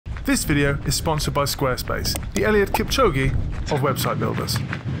This video is sponsored by Squarespace, the Eliud Kipchoge of website builders.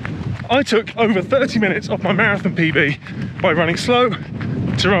 I took over 30 minutes off my marathon PB by running slow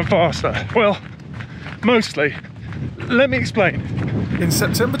to run faster. Well, mostly. Let me explain. In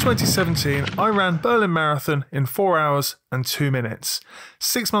September 2017, I ran Berlin Marathon in 4 hours and 2 minutes.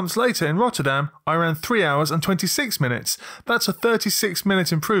 6 months later in Rotterdam, I ran 3 hours and 26 minutes. That's a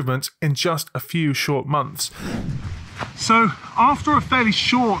 36-minute improvement in just a few short months. So, after a fairly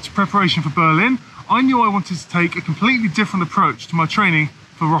short preparation for Berlin, I knew I wanted to take a completely different approach to my training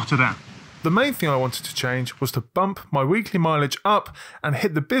for Rotterdam. The main thing I wanted to change was to bump my weekly mileage up and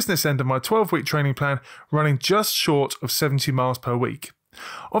hit the business end of my 12-week training plan, running just short of 70 miles per week.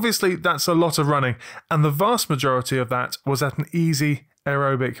 Obviously, that's a lot of running, and the vast majority of that was at an easy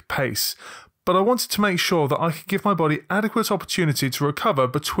aerobic pace. But I wanted to make sure that I could give my body adequate opportunity to recover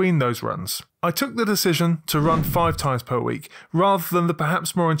between those runs. I took the decision to run 5 times per week, rather than the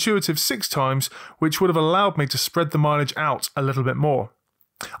perhaps more intuitive 6 times, which would have allowed me to spread the mileage out a little bit more.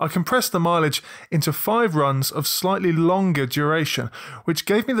 I compressed the mileage into 5 runs of slightly longer duration, which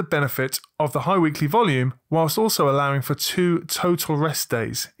gave me the benefit of the high weekly volume, whilst also allowing for 2 total rest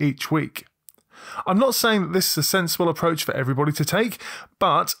days each week. I'm not saying that this is a sensible approach for everybody to take,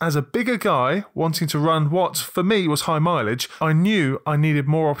 but as a bigger guy wanting to run what, for me, was high mileage, I knew I needed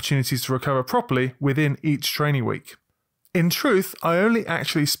more opportunities to recover properly within each training week. In truth, I only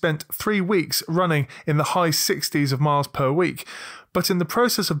actually spent 3 weeks running in the high 60s of miles per week, but in the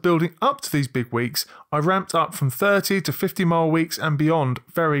process of building up to these big weeks, I ramped up from 30 to 50 mile weeks and beyond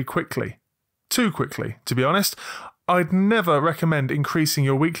very quickly. Too quickly, to be honest. I'd never recommend increasing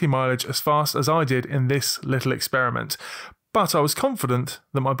your weekly mileage as fast as I did in this little experiment, but I was confident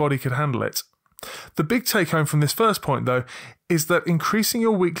that my body could handle it. The big take home from this first point, though, is that increasing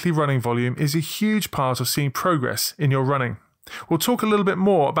your weekly running volume is a huge part of seeing progress in your running. We'll talk a little bit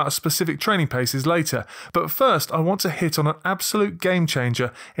more about specific training paces later, but first I want to hit on an absolute game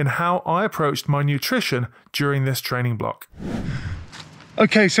changer in how I approached my nutrition during this training block.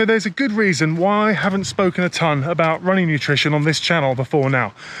 Okay, so there's a good reason why I haven't spoken a ton about running nutrition on this channel before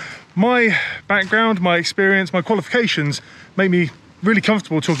now. My background, my experience, my qualifications make me really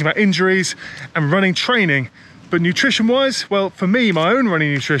comfortable talking about injuries and running training, but nutrition-wise, well, for me, my own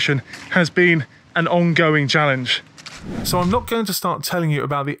running nutrition has been an ongoing challenge. So I'm not going to start telling you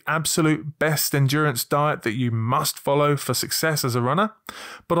about the absolute best endurance diet that you must follow for success as a runner,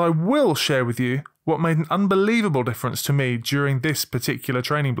 but I will share with you what made an unbelievable difference to me during this particular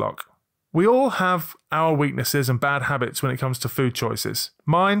training block. We all have our weaknesses and bad habits when it comes to food choices.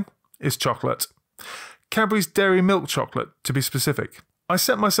 Mine is chocolate. Cadbury's Dairy Milk Chocolate, to be specific. I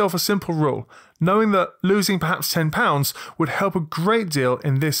set myself a simple rule, knowing that losing perhaps 10 pounds would help a great deal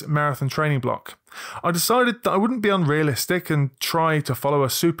in this marathon training block. I decided that I wouldn't be unrealistic and try to follow a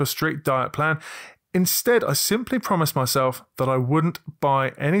super strict diet plan. Instead, I simply promised myself that I wouldn't buy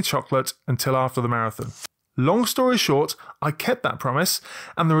any chocolate until after the marathon. Long story short, I kept that promise,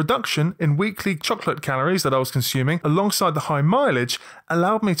 and the reduction in weekly chocolate calories that I was consuming alongside the high mileage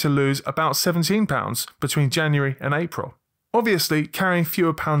allowed me to lose about 17 pounds between January and April. Obviously, carrying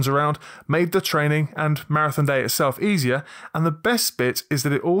fewer pounds around made the training and marathon day itself easier, and the best bit is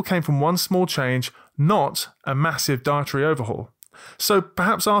that it all came from one small change, not a massive dietary overhaul. So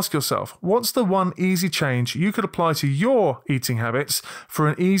perhaps ask yourself, what's the one easy change you could apply to your eating habits for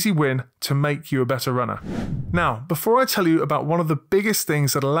an easy win to make you a better runner? Now, before I tell you about one of the biggest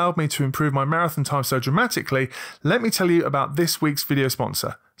things that allowed me to improve my marathon time so dramatically, let me tell you about this week's video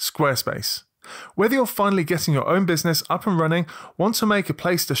sponsor, Squarespace. Whether you're finally getting your own business up and running, want to make a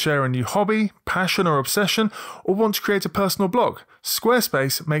place to share a new hobby, passion or obsession, or want to create a personal blog,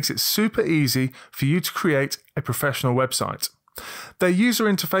 Squarespace makes it super easy for you to create a professional website. Their user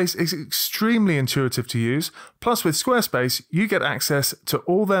interface is extremely intuitive to use, plus with Squarespace you get access to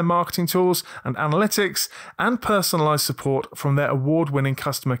all their marketing tools and analytics and personalized support from their award-winning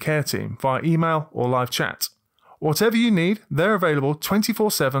customer care team via email or live chat. Whatever you need, they're available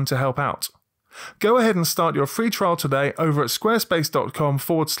 24/7 to help out. Go ahead and start your free trial today over at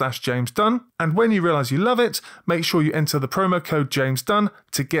squarespace.com/James Dunne, and when you realize you love it, make sure you enter the promo code James Dunne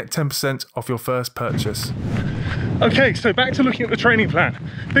to get 10% off your first purchase. Okay, so back to looking at the training plan,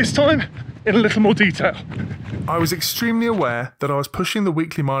 this time in a little more detail. I was extremely aware that I was pushing the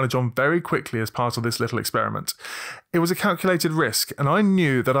weekly mileage on very quickly as part of this little experiment. It was a calculated risk, and I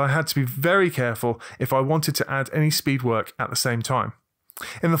knew that I had to be very careful if I wanted to add any speed work at the same time.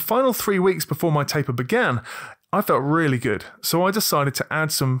 In the final 3 weeks before my taper began, I felt really good, so I decided to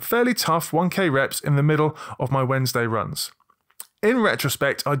add some fairly tough 1K reps in the middle of my Wednesday runs. In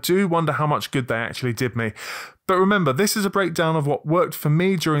retrospect, I do wonder how much good they actually did me. But remember, this is a breakdown of what worked for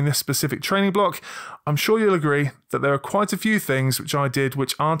me during this specific training block. I'm sure you'll agree that there are quite a few things which I did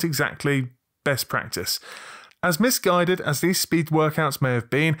which aren't exactly best practice. As misguided as these speed workouts may have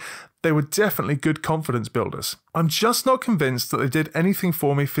been, they were definitely good confidence builders. I'm just not convinced that they did anything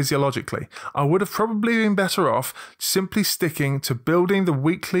for me physiologically. I would have probably been better off simply sticking to building the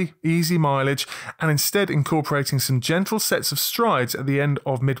weekly easy mileage and instead incorporating some gentle sets of strides at the end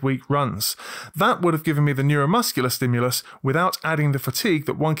of midweek runs. That would have given me the neuromuscular stimulus without adding the fatigue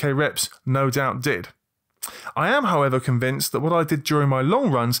that 1K reps no doubt did. I am, however, convinced that what I did during my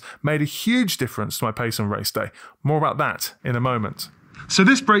long runs made a huge difference to my pace on race day. More about that in a moment. So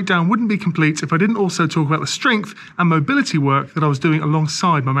this breakdown wouldn't be complete if I didn't also talk about the strength and mobility work that I was doing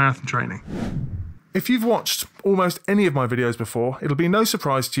alongside my marathon training. If you've watched almost any of my videos before, it'll be no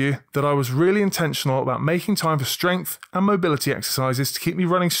surprise to you that I was really intentional about making time for strength and mobility exercises to keep me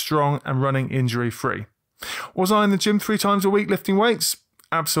running strong and running injury-free. Was I in the gym 3 times a week lifting weights?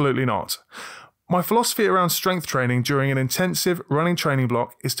 Absolutely not. My philosophy around strength training during an intensive running training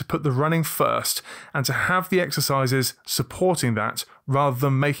block is to put the running first and to have the exercises supporting that rather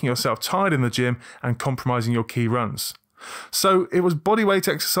than making yourself tired in the gym and compromising your key runs. So it was bodyweight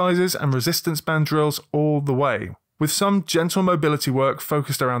exercises and resistance band drills all the way, with some gentle mobility work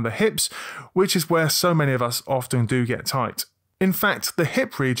focused around the hips, which is where so many of us often do get tight. In fact, the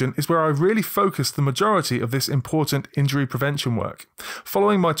hip region is where I really focused the majority of this important injury prevention work.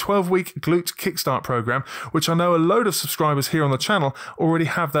 Following my 12-week GLUTE KICKSTART program, which I know a load of subscribers here on the channel already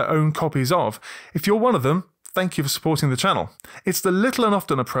have their own copies of, if you're one of them, thank you for supporting the channel. It's the little and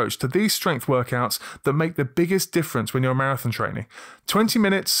often approach to these strength workouts that make the biggest difference when you're marathon training. 20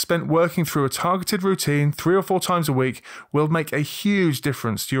 minutes spent working through a targeted routine 3 or 4 times a week will make a huge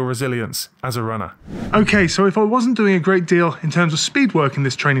difference to your resilience as a runner. Okay, so if I wasn't doing a great deal in terms of speed work in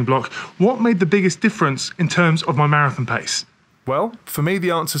this training block, what made the biggest difference in terms of my marathon pace? Well, for me the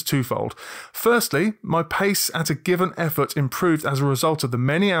answer's twofold. Firstly, my pace at a given effort improved as a result of the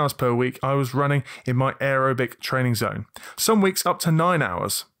many hours per week I was running in my aerobic training zone, some weeks up to 9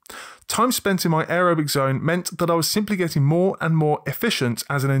 hours. Time spent in my aerobic zone meant that I was simply getting more and more efficient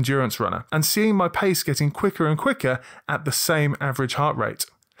as an endurance runner and seeing my pace getting quicker and quicker at the same average heart rate.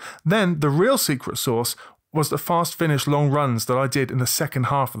 Then the real secret sauce was the fast finish long runs that I did in the second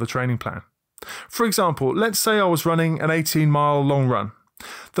half of the training plan. For example, let's say I was running an 18-mile long run.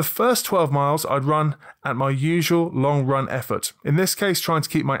 The first 12 miles I'd run at my usual long run effort, in this case trying to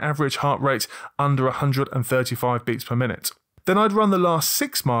keep my average heart rate under 135 beats per minute. Then I'd run the last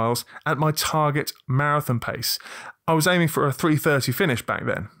 6 miles at my target marathon pace. I was aiming for a 3:30 finish back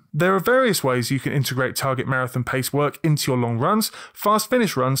then. There are various ways you can integrate target marathon pace work into your long runs. Fast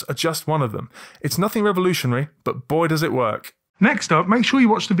finish runs are just one of them. It's nothing revolutionary, but boy does it work. Next up, make sure you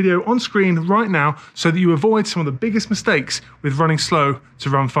watch the video on screen right now so that you avoid some of the biggest mistakes with running slow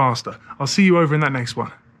to run faster. I'll see you over in that next one.